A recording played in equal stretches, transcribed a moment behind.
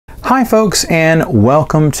Hi folks, and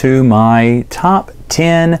welcome to my top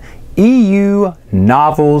 10 EU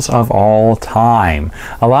novels of all time.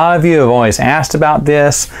 A lot of you have always asked about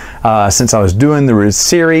this since I was doing the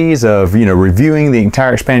series of reviewing the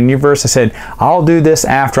entire expanded universe. I said I'll do this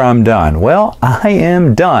after I'm done. Well, I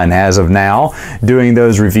am done as of now doing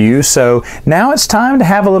those reviews, so now it's time to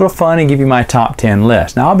have a little fun and give you my top 10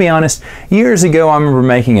 list. Now I'll be honest, years ago I remember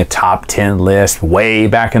making a top 10 list way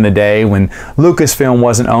back in the day when Lucasfilm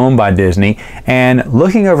wasn't owned by Disney, and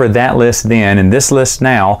looking over that list then and this list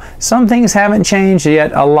now, some things haven't changed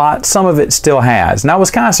yet a lot. Some of it still has, and I was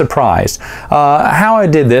kind of surprised. How I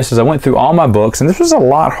did this is I went through all my books, and this was a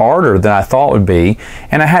lot harder than I thought it would be,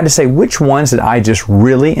 and I had to say which ones that I just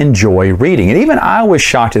really enjoy reading. And even I was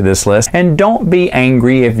shocked at this list, and don't be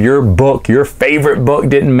angry if your favorite book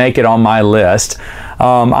didn't make it on my list.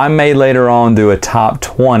 I may later on do a top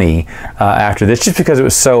 20 after this, just because it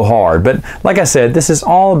was so hard. But like I said, this is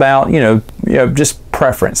all about just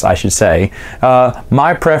preference, I should say.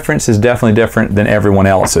 My preference is definitely different than everyone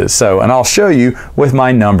else's. And I'll show you with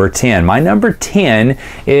my number 10. My number 10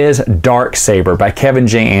 is Darksaber by Kevin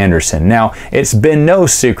J. Anderson. Now, it's been no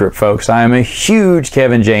secret, folks, I am a huge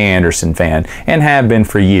Kevin J. Anderson fan and have been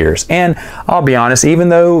for years. And I'll be honest, even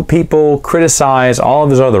though people criticize all of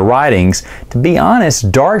his other writings, to be honest,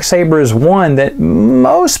 Darksaber is one that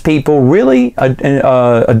most people really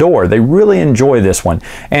adore. They really enjoy this one.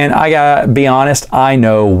 And I gotta be honest, I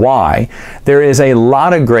know why. There is a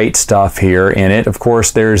lot of great stuff here in it. Of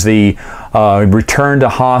course, there's the Return to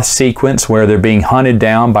Hoth sequence where they're being hunted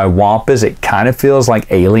down by Wampas. It kind of feels like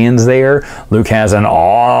Aliens there. Luke has an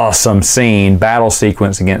awesome battle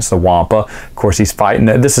sequence against the Wampa. Of course, he's fighting.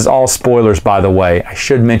 This is all spoilers, by the way. I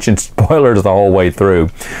should mention spoilers the whole way through.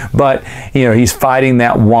 But, he's fighting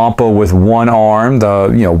that Wampa with one arm,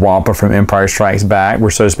 the, Wampa from Empire Strikes Back,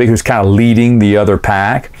 so to speak, who's kind of leading the other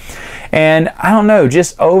pack. And I don't know,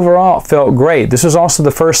 just overall it felt great. This was also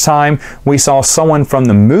the first time we saw someone from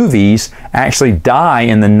the movies actually die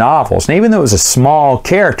in the novels. And even though it was a small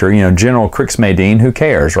character, General Crixmadine, who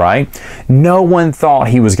cares, right? No one thought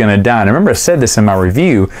he was going to die. And I remember I said this in my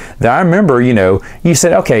review, that I remember, you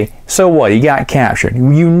said, okay, so what? He got captured.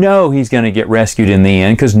 He's going to get rescued in the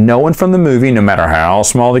end, because no one from the movie, no matter how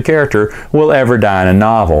small the character, will ever die in a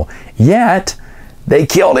novel. Yet, they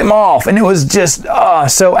killed him off, and it was just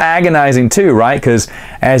so agonizing too, right? Because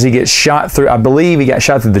as he gets shot through, I believe he got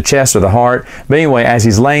shot through the chest or the heart. But anyway, as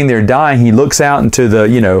he's laying there dying, he looks out into the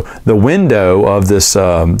the window of this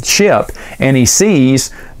ship, and he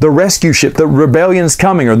sees the rescue ship. The rebellion's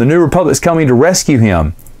coming, or the New Republic's coming to rescue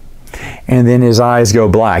him. And then his eyes go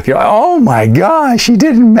black. You're like, oh my gosh, he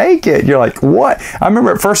didn't make it. You're like, what? I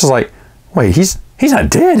remember at first I was like, wait, he's not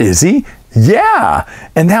dead, is he? Yeah,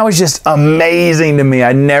 and that was just amazing to me.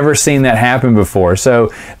 I'd never seen that happen before. So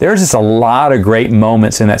there's just a lot of great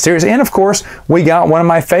moments in that series. And of course, we got one of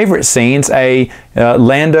my favorite scenes, a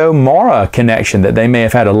Lando-Mara connection, that they may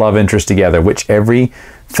have had a love interest together, which every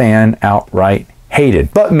fan outright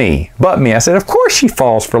hated. But me. I said, of course she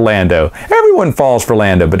falls for Lando. Everyone falls for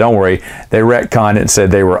Lando, but don't worry. They retconned it and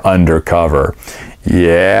said they were undercover.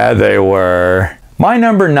 Yeah, they were. My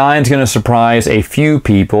number 9 is going to surprise a few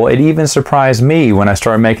people. It even surprised me when I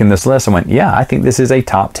started making this list. I went, yeah, I think this is a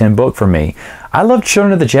top 10 book for me. I love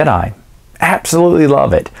Children of the Jedi. Absolutely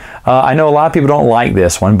love it. I know a lot of people don't like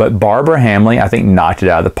this one, but Barbara Hamley, I think, knocked it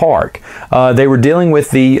out of the park. They were dealing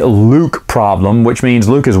with the Luke problem, which means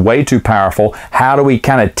Luke is way too powerful. How do we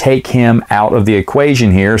kind of take him out of the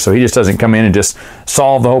equation here so he just doesn't come in and just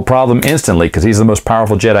solve the whole problem instantly, because he's the most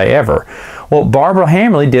powerful Jedi ever? Well, Barbara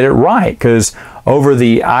Hamley did it right, because over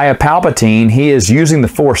the Eye of Palpatine, he is using the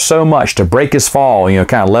Force so much to break his fall,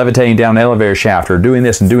 kind of levitating down an elevator shaft or doing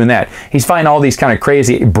this and doing that. He's fighting all these kind of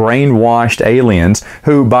crazy brainwashed aliens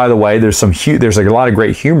who, by the way, there's a lot of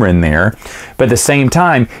great humor in there. But at the same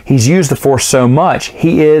time, he's used the Force so much,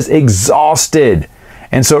 he is exhausted.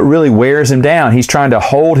 And so it really wears him down. He's trying to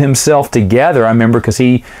hold himself together. I remember because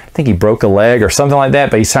I think he broke a leg or something like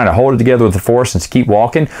that, but he's trying to hold it together with the Force and keep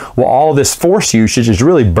walking. Well, all this Force usage is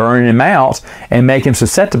really burning him out and making him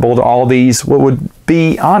susceptible to all these, what would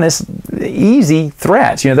be honest, easy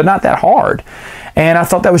threats. They're not that hard. And I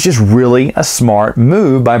thought that was just really a smart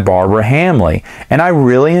move by Barbara Hamley. And I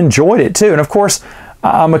really enjoyed it too. And of course,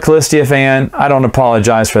 I'm a Callistia fan. I don't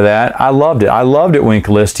apologize for that. I loved it. I loved it when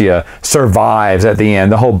Callistia survives at the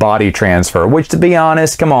end, the whole body transfer, which, to be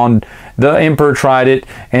honest, come on, The Emperor tried it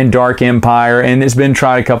in Dark Empire, and it's been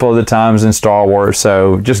tried a couple of the times in Star Wars,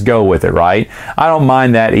 so just go with it, right? I don't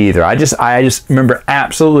mind that either. I just remember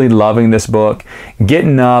absolutely loving this book.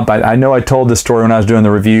 Getting up, I know I told this story when I was doing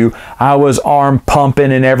the review. I was arm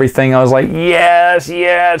pumping and everything. I was like, yes,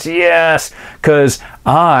 yes, yes, because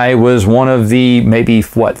I was one of the maybe,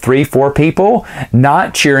 what, 3-4 people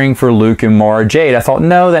not cheering for Luke and Mara Jade. I thought,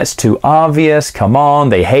 no, that's too obvious. Come on,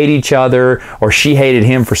 they hate each other, or she hated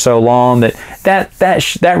him for so long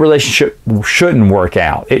that relationship shouldn't work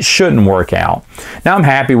out. It shouldn't work out. Now I'm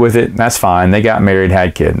happy with it. That's fine. They got married, had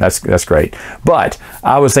a kid. That's great. But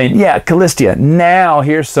I was saying, yeah, Callistia. Now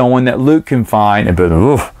here's someone that Luke can find, and but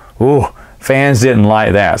ooh. Fans didn't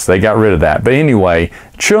like that, so they got rid of that. But anyway,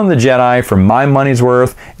 Children of the Jedi, for my money's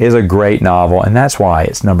worth, is a great novel, and that's why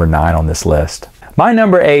it's number 9 on this list. My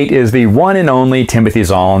number 8 is the one and only Timothy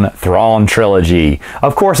Zahn Thrawn trilogy.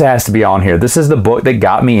 Of course it has to be on here. This is the book that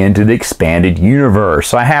got me into the expanded universe,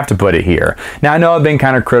 so I have to put it here. Now I know I've been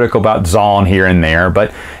kind of critical about Zahn here and there,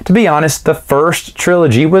 but to be honest, the first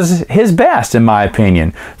trilogy was his best in my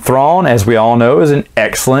opinion. Thrawn, as we all know, is an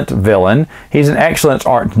excellent villain. He's an excellent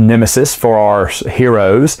arch nemesis for our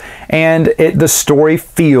heroes, and the story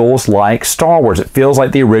feels like Star Wars. It feels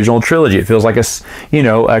like the original trilogy. It feels like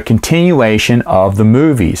a continuation of the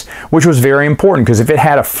movies, which was very important, because if it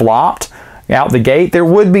had flopped out the gate, there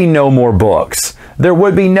would be no more books. There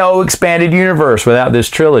would be no expanded universe without this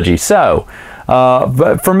trilogy. So,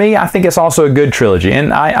 but for me, I think it's also a good trilogy.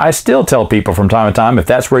 And I still tell people from time to time, if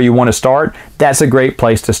that's where you want to start, that's a great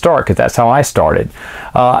place to start, because that's how I started.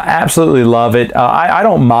 Absolutely love it. I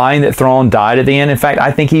don't mind that Thrawn died at the end. In fact,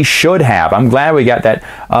 I think he should have. I'm glad we got that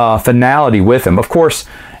finality with him. Of course,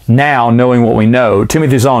 now, knowing what we know,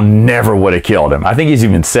 Timothy Zahn never would have killed him. I think he's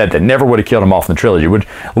even said that, never would have killed him off in the trilogy. Would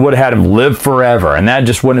have had him live forever, and that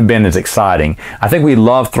just wouldn't have been as exciting. I think we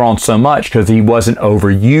love Thrawn so much because he wasn't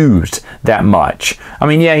overused that much. I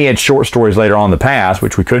mean, yeah, he had short stories later on in the past,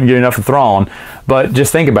 which we couldn't get enough of Thrawn, but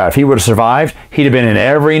just think about it. If he would have survived, he'd have been in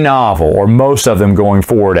every novel, or most of them going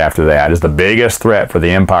forward after that, as the biggest threat for the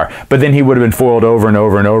Empire. But then he would have been foiled over and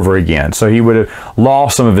over and over again, so he would have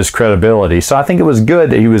lost some of his credibility. So I think it was good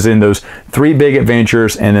that he was in those 3 big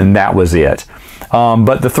adventures, and then that was it.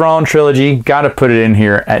 But the Thrawn trilogy, got to put it in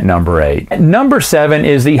here at number 8. Number 7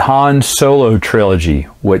 is the Han Solo trilogy.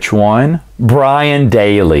 Which one? Brian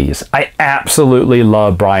Daley's. I absolutely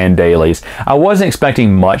love Brian Daley's. I wasn't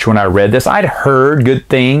expecting much when I read this. I'd heard good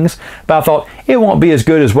things, but I thought it won't be as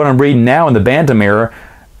good as what I'm reading now in the Bantam era.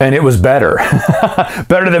 And it was better.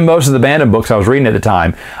 Better than most of the Bantam books I was reading at the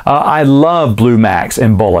time. I love Blue Max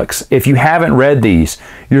and Bullocks. If you haven't read these,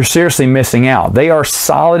 you're seriously missing out. They are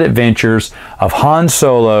solid adventures of Han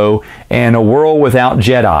Solo and a world without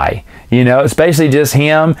Jedi. You know, it's basically just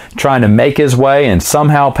him trying to make his way and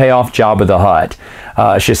somehow pay off Jabba the Hutt.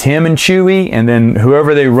 It's just him and Chewie, and then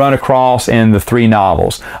whoever they run across in the 3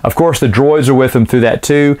 novels. Of course, the droids are with them through that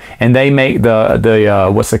too, and they make the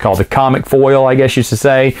what's it called, the comic foil, I guess you should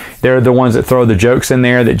say. They're the ones that throw the jokes in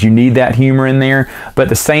there, that you need that humor in there. But at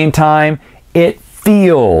the same time, it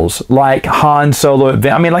feels like Han Solo.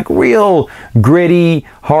 I mean, like real gritty,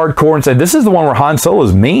 hardcore. And say, this is the one where Han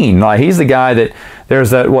Solo's mean. Like, he's the guy that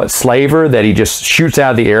there's that slaver that he just shoots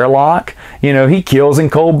out of the airlock. You know, he kills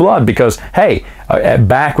in cold blood because, hey,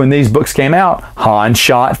 back when these books came out, Han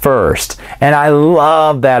shot first. And I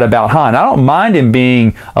love that about Han. I don't mind him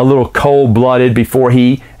being a little cold-blooded before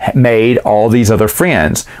he made all these other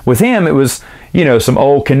friends. With him, it was, you know, some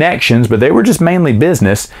old connections, but they were just mainly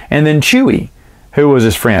business. And then Chewie, who was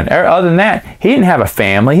his friend. Other than that, he didn't have a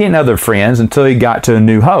family. He didn't have other friends until he got to A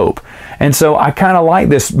New Hope. And so I kind of like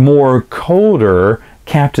this more colder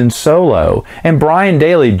Captain Solo. And Brian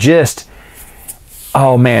Daley just,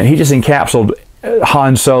 oh man, he just encapsulated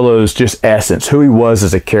Han Solo's just essence, who he was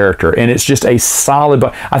as a character, and it's just a solid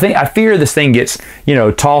book. I fear this thing gets, you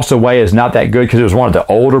know, tossed away as not that good because it was one of the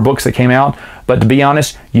older books that came out, but to be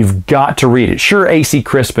honest, you've got to read it. Sure, A.C.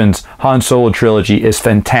 Crispin's Han Solo trilogy is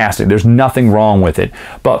fantastic. There's nothing wrong with it,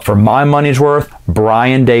 but for my money's worth,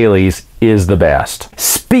 Brian Daley's is the best.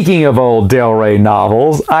 Speaking of old Del Rey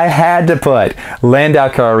novels, I had to put Lando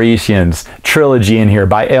Calrissian's trilogy in here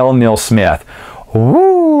by L. Neil Smith.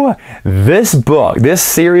 Woo! This book, this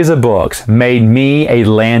series of books made me a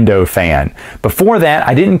Lando fan. Before that,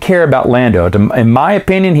 I didn't care about Lando. In my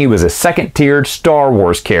opinion, he was a second-tiered Star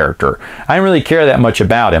Wars character. I didn't really care that much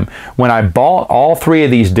about him. When I bought all 3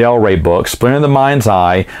 of these Del Rey books, Splinter of the Mind's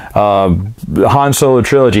Eye, Han Solo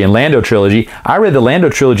trilogy, and Lando trilogy, I read the Lando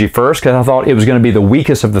trilogy first because I thought it was going to be the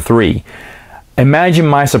weakest of the 3. Imagine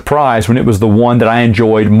my surprise when it was the one that I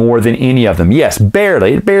enjoyed more than any of them. Yes,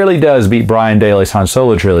 barely. It barely does beat Brian Daley's Han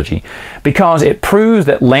Solo trilogy, because it proves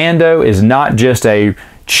that Lando is not just a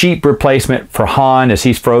cheap replacement for Han as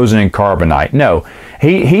he's frozen in carbonite. No,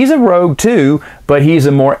 he's a rogue too, but he's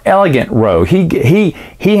a more elegant rogue. He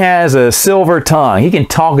has a silver tongue. He can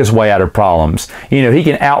talk his way out of problems. You know,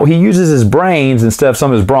 he uses his brains instead of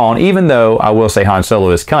some of his brawn, even though I will say Han Solo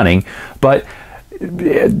is cunning, but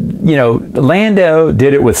you know, Lando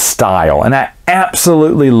did it with style, and I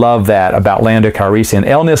absolutely love that about Lando Calrissian.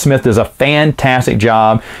 L. Neil Smith does a fantastic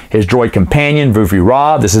job. His droid companion, Vuvi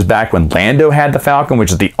Robb, this is back when Lando had the Falcon,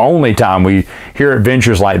 which is the only time we hear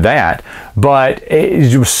adventures like that, but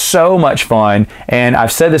it was so much fun, and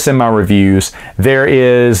I've said this in my reviews, there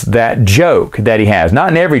is that joke that he has,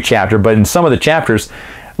 not in every chapter, but in some of the chapters,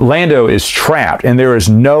 Lando is trapped and there is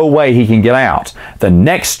no way he can get out. The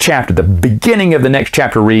next chapter, the beginning of the next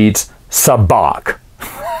chapter reads, Sabacc.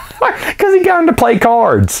 Because he got him to play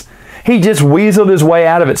cards. He just weaseled his way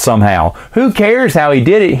out of it somehow. Who cares how he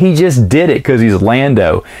did it? He just did it because he's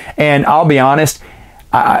Lando. And I'll be honest,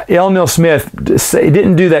 L. Neil Smith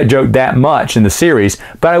didn't do that joke that much in the series,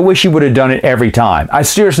 but I wish he would have done it every time. I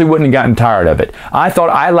seriously wouldn't have gotten tired of it. I thought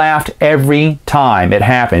I laughed every time it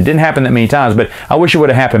happened. It didn't happen that many times, but I wish it would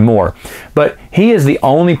have happened more. But he is the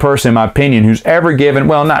only person, in my opinion, who's ever given,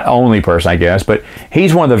 well, not only person, I guess, but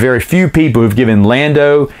he's one of the very few people who've given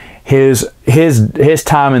Lando his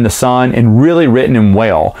time in the sun and really written him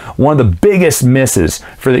well. One of the biggest misses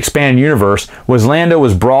for the expanded universe was Lando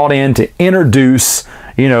was brought in to introduce,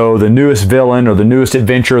 you know, the newest villain or the newest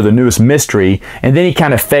adventure or the newest mystery, and then he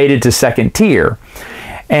kind of faded to second tier.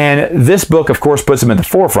 And this book, of course, puts him in the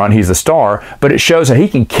forefront. He's the star, but it shows that he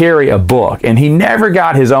can carry a book. And he never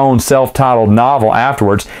got his own self-titled novel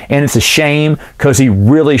afterwards, and it's a shame because he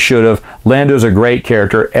really should have. Lando's a great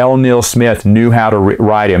character. L. Neil Smith knew how to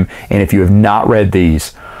write him, and if you have not read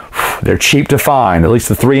these, they're cheap to find, at least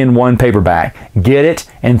the 3-in-1 paperback. Get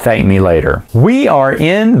it and thank me later. We are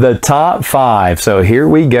in the top 5, so here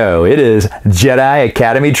we go. It is Jedi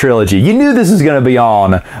Academy Trilogy. You knew this was going to be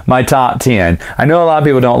on my top 10. I know a lot of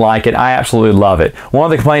people don't like it. I absolutely love it. One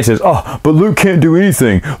of the complaints is, oh, but Luke can't do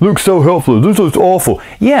anything. Luke's so helpless. This is awful.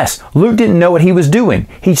 Yes, Luke didn't know what he was doing.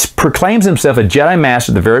 He proclaims himself a Jedi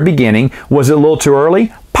Master at the very beginning. Was it a little too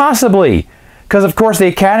early? Possibly. Because, of course, the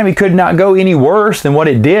Academy could not go any worse than what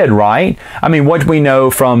it did, right? I mean, what we know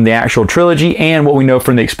from the actual trilogy and what we know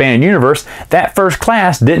from the expanded universe, that first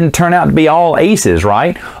class didn't turn out to be all aces,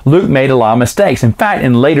 right? Luke made a lot of mistakes. In fact,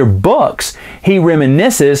 in later books, he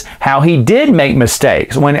reminisces how he did make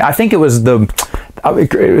mistakes. When I think it was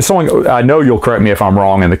someone, I know you'll correct me if I'm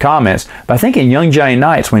wrong in the comments, but I think in Young Jedi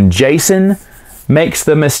Knights, when Jason makes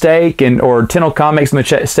the mistake, or Tenel Khan makes the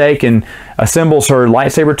mistake and assembles her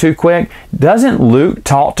lightsaber too quick, doesn't Luke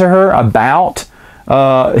talk to her about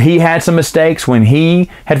he had some mistakes when he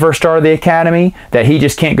had first started the Academy that he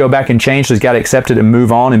just can't go back and change, so he's got to accept it and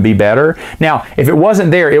move on and be better? Now, if it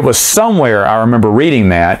wasn't there, it was somewhere. I remember reading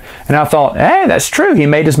that, and I thought, hey, that's true. He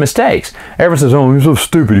made his mistakes. Everyone says, oh, he's so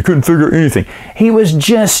stupid. He couldn't figure anything. He was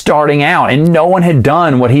just starting out, and no one had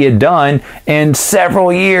done what he had done in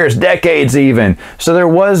several years, decades even. So there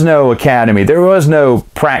was no Academy. There was no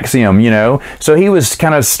Praxium, you know. So he was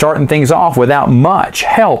kind of starting things off without much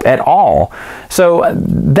help at all. So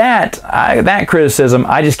that criticism,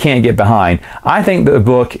 I just can't get behind. I think the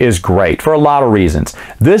book is great for a lot of reasons.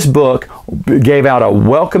 This book gave out a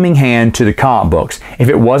welcoming hand to the comic books. If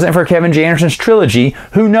it wasn't for Kevin J. Anderson's trilogy,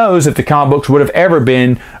 who knows if the comic books would have ever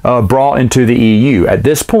been brought into the EU. At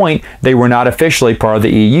this point, they were not officially part of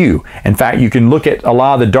the EU. In fact, you can look at a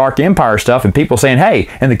lot of the Dark Empire stuff and people saying, hey,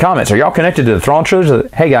 in the comments, are y'all connected to the Thrawn trilogy?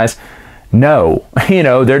 Hey guys, no. You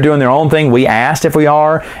know, they're doing their own thing. We asked if we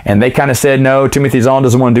are, and they kind of said no. Timothy Zahn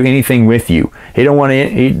doesn't want to do anything with you. He doesn't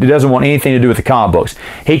want anything to do with the comic books.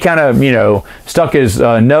 He kind of, you know, stuck his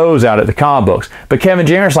nose out at the comic books. But Kevin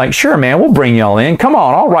J. Anderson's like, sure, man, we'll bring y'all in. Come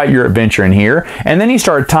on, I'll write your adventure in here. And then he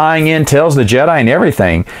started tying in Tales of the Jedi and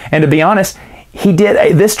everything. And to be honest,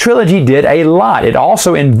 this trilogy did a lot. It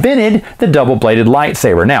also invented the double-bladed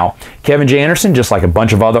lightsaber. Now, Kevin J. Anderson, just like a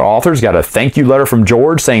bunch of other authors, got a thank you letter from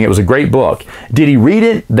George saying it was a great book. Did he read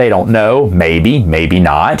it? They don't know. Maybe, maybe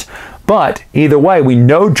not. But either way, we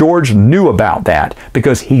know George knew about that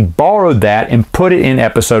because he borrowed that and put it in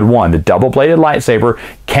episode 1. The double-bladed lightsaber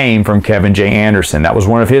came from Kevin J. Anderson. That was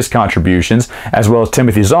one of his contributions, as well as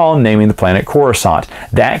Timothy Zahn naming the planet Coruscant.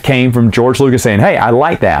 That came from George Lucas saying, hey, I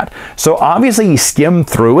like that. So obviously he skimmed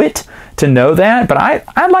through it to know that, but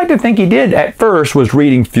I'd like to think he did at first, was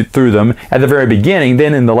reading through them at the very beginning,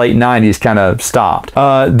 then in the late 90s kind of stopped.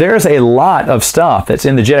 There's a lot of stuff that's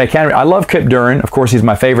in the Jedi Academy. I love Kyp Durron. Of course, he's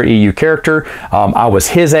my favorite EU character. I was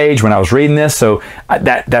his age when I was reading this, so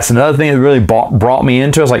that's another thing that really brought me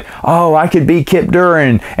into it. I was like, oh, I could be Kyp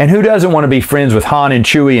Durron, and who doesn't want to be friends with Han and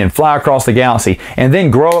Chewie and fly across the galaxy and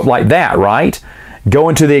then grow up like that, right? Go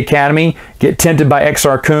into the academy, get tempted by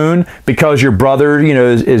Exar Kun because your brother, you know,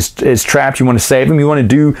 is trapped. You want to save him.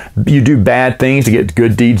 You do bad things to get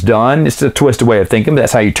good deeds done. It's a twisted way of thinking, but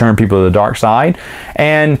that's how you turn people to the dark side.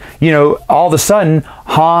 And, you know, all of a sudden,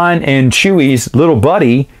 Han and Chewie's little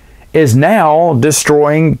buddy is now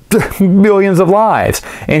destroying billions of lives,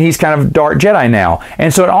 and he's kind of dark Jedi now.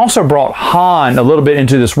 And so it also brought Han a little bit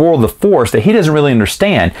into this world of the Force that he doesn't really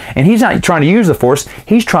understand, and he's not trying to use the Force.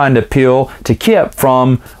 He's trying to appeal to Kyp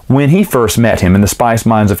from when he first met him in the Spice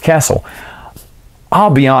Mines of Kessel. I'll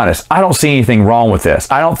be honest, I don't see anything wrong with this.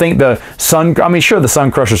 I don't think the Sun, I mean, sure, the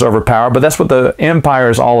Sun Crusher's overpowered, but that's what the Empire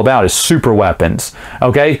is all about, is super weapons.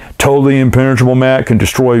 Okay? Totally impenetrable, Matt, can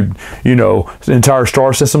destroy, you know, entire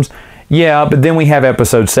star systems. Yeah, but then we have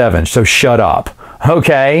Episode 7, so shut up.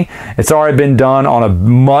 Okay? It's already been done on a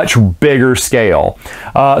much bigger scale.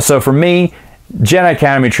 So for me, Jedi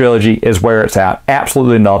Academy Trilogy is where it's at.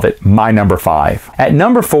 Absolutely love it. My number 5. At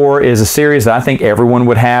number 4 is a series that I think everyone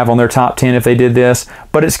would have on their top 10 if they did this,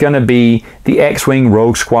 but it's going to be the X-Wing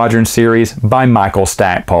Rogue Squadron series by Michael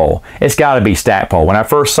Stackpole. It's got to be Stackpole. When I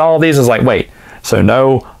first saw these, I was like, wait, so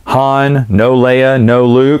no Han, no Leia, no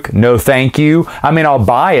Luke, no thank you. I mean, I'll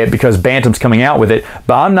buy it because Bantam's coming out with it,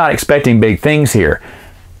 but I'm not expecting big things here.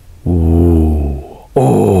 Ooh.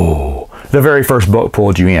 Oh. The very first book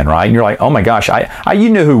pulled you in, right? And you're like, oh my gosh, you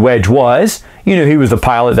knew who Wedge was. You knew he was the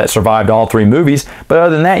pilot that survived all 3 movies, but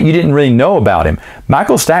other than that, you didn't really know about him.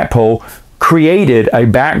 Michael Stackpole created a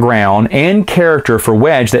background and character for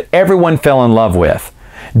Wedge that everyone fell in love with.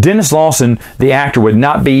 Dennis Lawson, the actor, would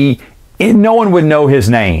not be, no one would know his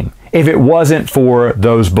name if it wasn't for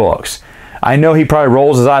those books. I know he probably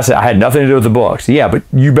rolls his eyes and said, I had nothing to do with the books. Yeah, but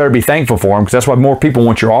you better be thankful for him, because that's why more people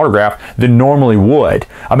want your autograph than normally would.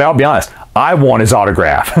 I mean, I'll be honest, I want his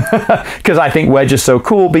autograph because I think Wedge is so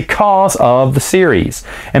cool because of the series.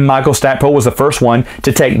 And Michael Stackpole was the first one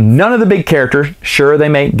to take none of the big characters. Sure, they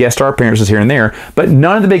make guest star appearances here and there, but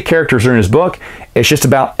none of the big characters are in his book. It's just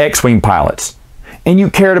about X-Wing pilots. And you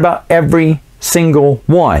cared about every single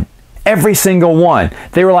one. Every single one.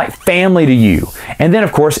 They were like family to you. And then,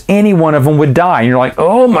 of course, any one of them would die. And you're like,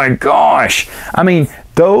 oh my gosh. I mean,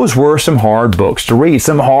 those were some hard books to read.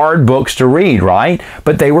 Some hard books to read, right?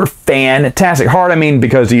 But they were fantastic. Hard, I mean,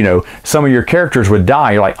 because, you know, some of your characters would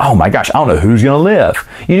die. You're like, oh my gosh, I don't know who's going to live.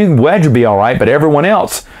 You knew Wedge would be all right, but everyone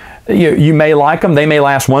else, you may like them. They may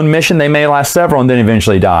last one mission. They may last several and then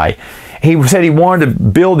eventually die. He said he wanted to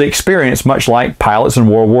build the experience much like pilots in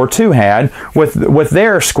World War II had with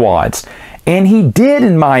their squads. And he did,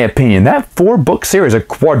 in my opinion. That 4-book series, a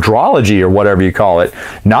quadrilogy or whatever you call it,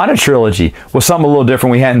 not a trilogy, was something a little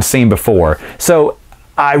different we hadn't seen before. So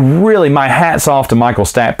my hat's off to Michael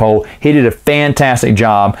Stackpole. He did a fantastic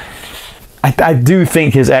job. I do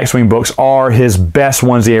think his X-Wing books are his best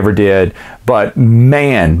ones he ever did, but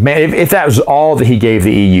man, if that was all that he gave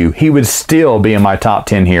the EU, he would still be in my top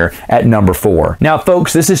 10 here at number 4. Now,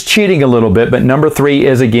 folks, this is cheating a little bit, but number 3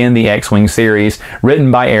 is again the X-Wing series written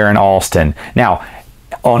by Aaron Alston. Now,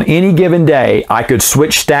 on any given day, I could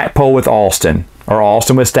switch Stackpole with Alston, or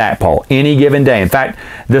Alston with Stackpole, any given day. In fact,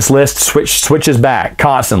 this list switches back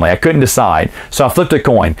constantly. I couldn't decide, so I flipped a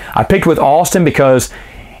coin. I picked with Alston because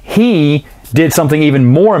he did something even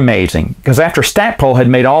more amazing, because after Stackpole had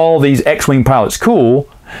made all these X-Wing pilots cool,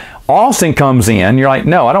 Alston comes in, you're like,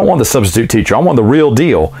 no, I don't want the substitute teacher, I want the real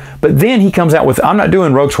deal. But then he comes out with, I'm not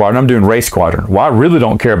doing Rogue Squadron, I'm doing Race Squadron. Well, I really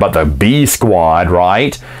don't care about the B Squad,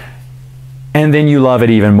 right? And then you love it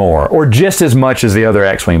even more, or just as much as the other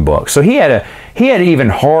X-Wing books. So he had it even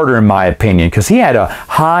harder, in my opinion, because he had a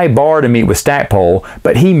high bar to meet with Stackpole,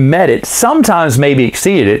 but he met it, sometimes maybe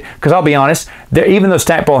exceeded it, because I'll be honest, even though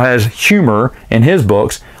Stackpole has humor in his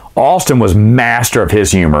books, Alston was master of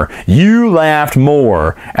his humor. You laughed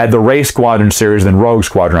more at the Race Squadron series than Rogue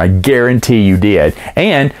Squadron. I guarantee you did.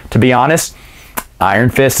 And, to be honest, Iron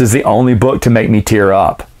Fist is the only book to make me tear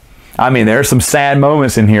up. I mean, there's some sad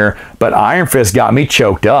moments in here, but Iron Fist got me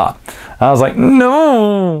choked up. I was like,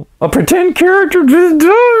 no, a pretend character just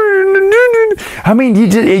died. I mean, you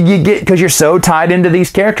get, because you're so tied into these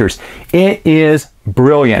characters. It is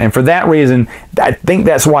brilliant. And for that reason, I think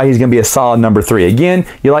that's why he's going to be a solid number 3. Again,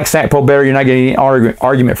 you like Stackpole better, you're not getting any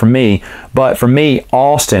argument from me. But for me,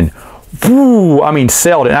 Alston, I mean,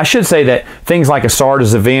 sailed it. And I should say that things like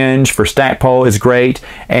Asarda's Avenge for Stackpole is great,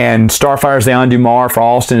 and Starfire's The Ondumar for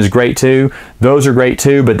Alston is great too. Those are great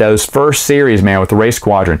too, but those first series, man, with the Wraith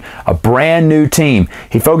Squadron, a brand new team.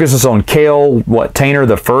 He focuses on Kale, Tainer,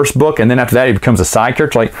 the first book, and then after that he becomes a side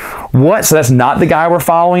character. Like, what? So that's not the guy we're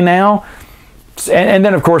following now? And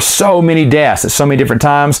then, of course, so many deaths at so many different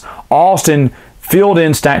times. Alston filled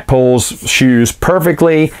in Stackpole's shoes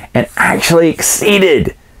perfectly and actually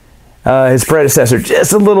exceeded his predecessor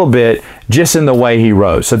just a little bit, just in the way he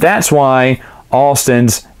wrote. So that's why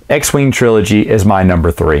Alston's X-Wing trilogy is my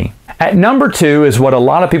number 3. At number 2 is what a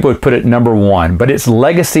lot of people would put at number 1, but it's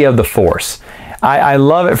Legacy of the Force. I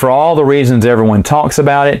love it for all the reasons everyone talks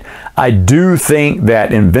about it. I do think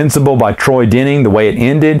that Invincible by Troy Denning, the way it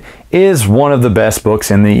ended, is one of the best books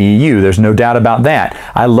in the EU. There's no doubt about that.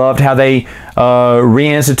 I loved how they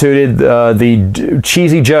reinstituted the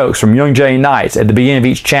cheesy jokes from Young Jedi Knights at the beginning of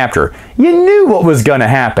each chapter. You knew what was going to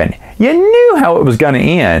happen. You knew how it was going to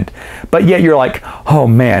end. But yet you're like, oh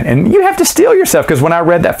man. And you have to steel yourself, because when I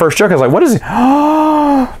read that first joke, I was like, what is it?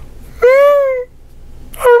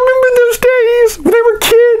 I remember those days. They were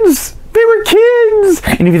kids. They were kids.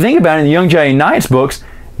 And if you think about it, in the Young Jedi Knights books,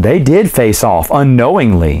 they did face off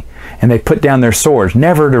unknowingly. And they put down their swords,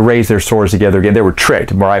 never to raise their swords together again. They were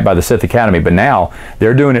tricked, right, by the Sith Academy. But now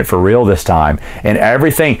they're doing it for real this time. And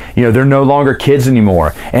everything, you know, they're no longer kids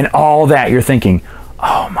anymore. And all that, you're thinking,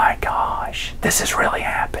 oh my gosh, this is really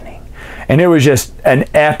happening. And it was just an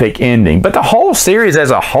epic ending. But the whole series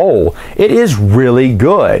as a whole, it is really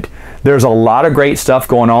good. There's a lot of great stuff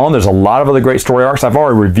going on. There's a lot of other great story arcs. I've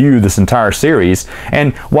already reviewed this entire series.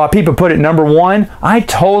 And while people put it number 1, I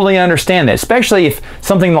totally understand that, especially if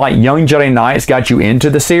something like Young Jedi Knights got you into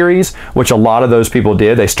the series, which a lot of those people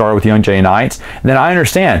did. They started with Young Jedi Knights. Then I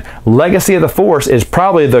understand. Legacy of the Force is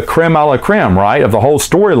probably the creme a la creme, right, of the whole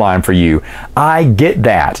storyline for you. I get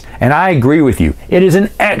that. And I agree with you. It is an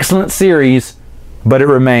excellent series, but it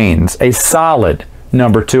remains a solid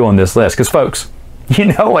number 2 on this list. Because, folks, you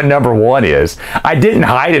know what number 1 is. I didn't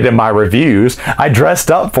hide it in my reviews. I dressed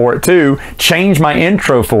up for it too, changed my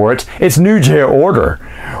intro for it. It's New Jedi Order.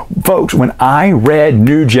 Folks, when I read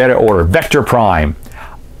New Jedi Order, Vector Prime,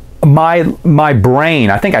 my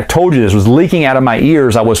brain, I think I told you this, was leaking out of my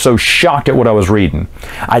ears. I was so shocked at what I was reading.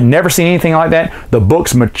 I'd never seen anything like that. The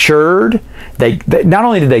books matured. They not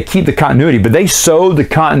only did they keep the continuity, but they sewed the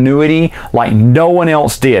continuity like no one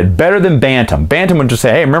else did. Better than Bantam. Bantam would just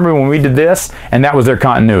say, hey, remember when we did this? And that was their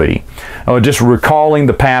continuity. Just recalling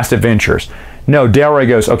the past adventures. No, Delroy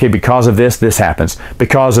goes, okay, because of this, this happens.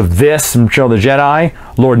 Because of this from Return of the Jedi,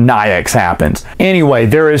 Lord Nayax happens. Anyway,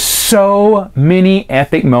 there is so many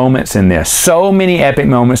epic moments in this. So many epic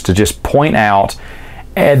moments to just point out.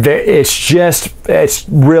 And it's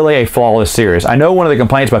really a flawless series. I know one of the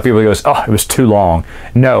complaints by people goes, oh, it was too long.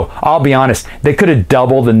 No, I'll be honest. They could have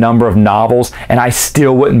doubled the number of novels, and I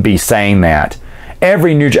still wouldn't be saying that. I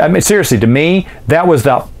mean, seriously, to me, that was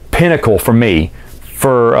the pinnacle for me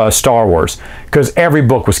for Star Wars, because every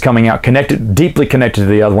book was coming out deeply connected to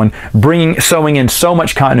the other one, sewing in so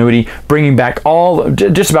much continuity, bringing back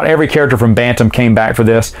just about every character from Bantam came back for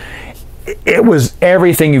this. It was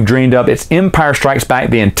everything you've dreamed of. It's Empire Strikes Back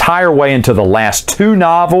the entire way into the last 2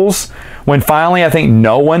 novels, when finally I think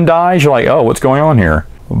no one dies. You're like, oh, what's going on here?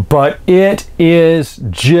 But it is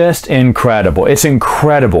just incredible. It's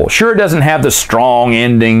incredible. Sure, it doesn't have the strong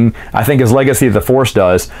ending, I think, as Legacy of the Force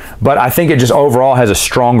does, but I think it just overall has a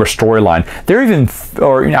stronger storyline. There are even,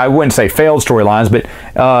 or I wouldn't say failed storylines, but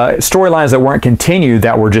storylines that weren't continued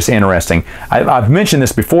that were just interesting. I've mentioned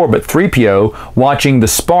this before, but 3PO watching the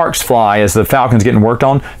sparks fly as the Falcon's getting worked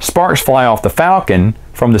on, sparks fly off the Falcon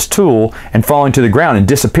from this tool and falling to the ground and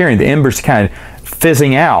disappearing. The embers kind of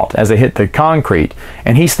fizzing out as they hit the concrete,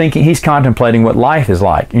 and he's contemplating what life is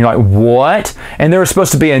like. And you're like, what? And there was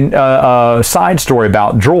supposed to be a side story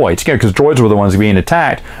about droids, because droids were the ones being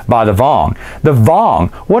attacked by the Vong. The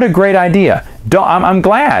Vong, what a great idea. I'm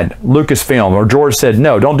glad Lucasfilm or George said,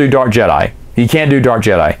 no, don't do Dark Jedi. You can't do Dark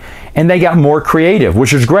Jedi. And they got more creative,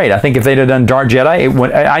 which is great. I think if they'd have done Dark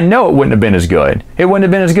Jedi, I know it wouldn't have been as good. It wouldn't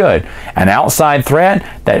have been as good. An outside threat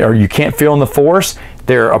or you can't feel in the Force,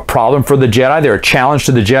 they're a problem for the Jedi, they're a challenge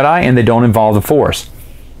to the Jedi, and they don't involve the Force.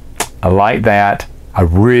 I like that. I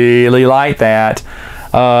really like that.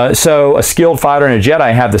 So a skilled fighter and a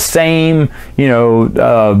Jedi have the same,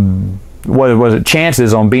 what was it,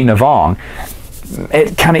 chances on beating a Vong.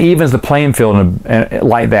 it kind of evens the playing field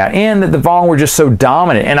like that, and that the Vong were just so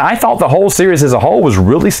dominant. And I thought the whole series as a whole was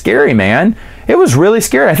really scary, man. It was really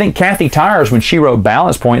scary. I think Kathy Tyers, when she wrote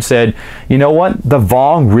Balance Point, said, you know what, the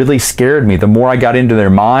Vong really scared me. The more I got into their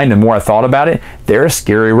mind, the more I thought about it, they're a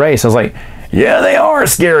scary race. I was like, yeah, they are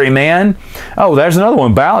scary, man. Oh, there's another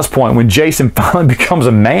one, Balance Point, when Jason finally becomes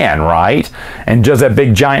a man, right? And does that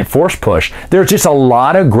big giant force push. There's just a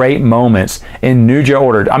lot of great moments in New Jail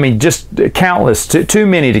Order. I mean, just countless, too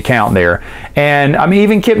many to count there. And I mean,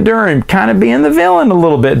 even Kip Durham kind of being the villain a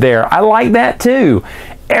little bit there. I like that too.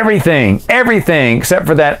 Everything except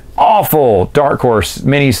for that awful Dark Horse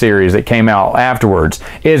miniseries that came out afterwards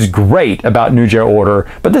is great about New Jail Order,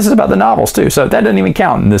 but this is about the novels too, so that doesn't even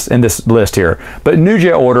count in this list here. But New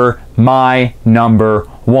Jail Order, my number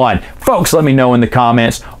 1. Folks, let me know in the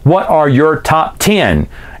comments, what are your top 10?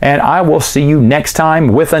 And I will see you next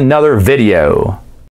time with another video.